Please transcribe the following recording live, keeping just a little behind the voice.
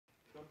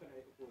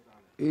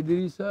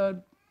Idrissa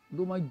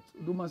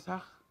du ma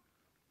sax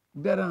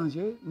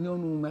déranger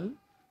noonu mu mel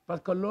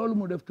parce que loolu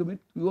mu def tamit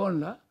yoon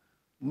la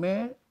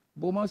mais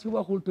bu ma si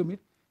waxul tamit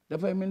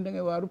dafay mel da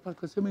ngay waaru parce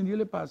que semaine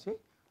yële passé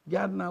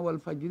jaar naa wal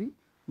fajri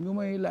ñu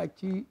may laaj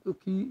ci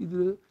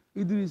kii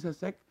Idrissa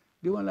Seck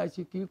di ma laaj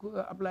ci kii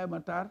Ablaye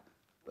Matar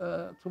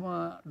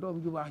suma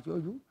doom ju baax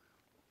jooju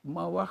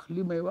ma wax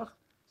li may wax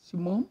si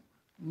moom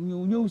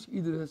ñu ñëw si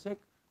Idrissa Seck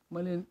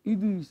ma leen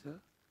Idrissa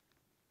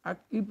ak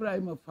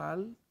Ibrahima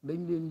Fall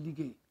dañ leen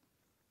liggéey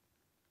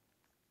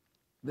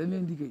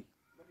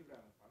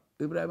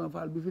Ibrahima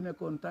Fall bi fi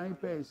nekkoon temps yi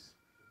PS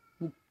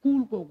ku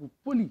kuul kooku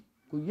poli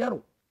ku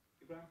yaru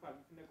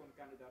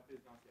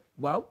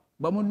waaw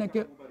ba mu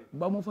nekkee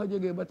ba mu fa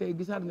jógee ba tey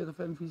gisaat nga ko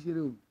fenn fii si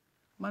réew mi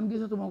man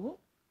gisatuma ko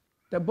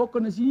te bokk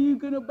na si ñi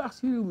gën a baax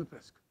si réew mi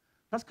presque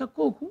parce que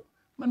kooku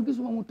man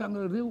gisuma mu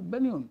tàngal réew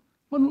benn yoon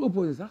mënul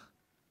opposé sax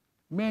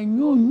mais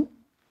ñooñu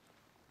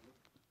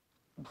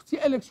si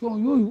élection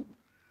yooyu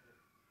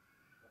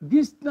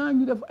gis naa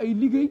ñu def ay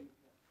liggéey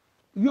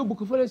yóbbu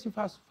ko fële si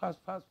Fass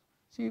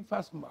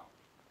Mbao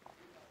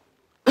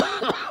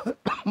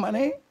ma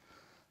ne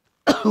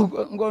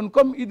ngoon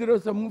comme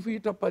Idrissa mu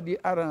fi toppa di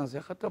arrangé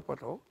xa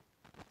toppatoo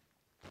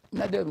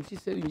na dem si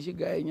sëriñ si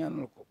gars yi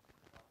ñaanal ko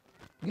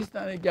gis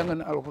naa ne jàng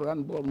na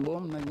alxuraan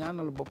boom na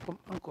ñaanal boppam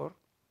encore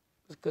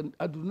parce que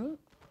adduna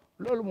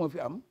loolu moo fi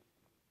am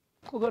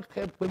ku ko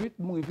xeeb tamit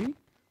mu ngi fi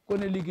ko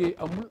ne liggéey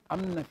amul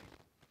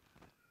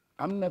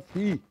am na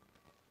fii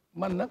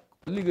man nag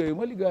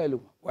liggéeyalu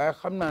ma waaye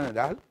xam naa ne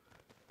daal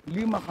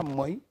lii ma xam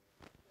mooy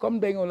comme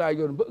dañoo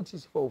laajoon ba ëgsi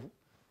si foofu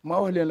ma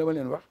wax leen la ma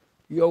leen wax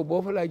yow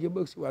boo fa laajee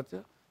ba ëgsi waat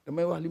sax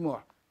damay wax li ma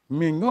wax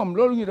mais ñoom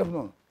loolu ñu def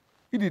noonu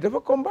Idi dafa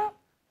combat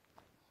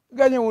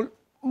gañewul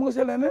mu ngi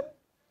se leneen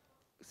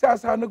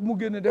saa nag mu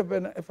génne def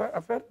benn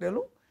affaire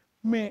dellu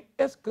mais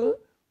est-ce que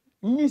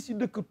ñi si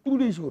dëkk tous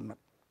les jours nag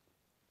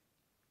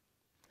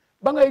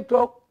ba ngay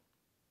toog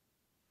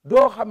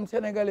doo xam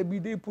sénégalais bi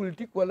day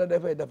politique wala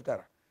dafay def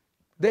dara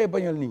day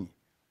bañal nit ñi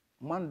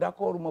man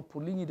d'accord ma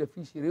pour li ñuy def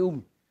fii si réew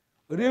mi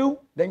réew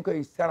dañ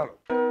koy saral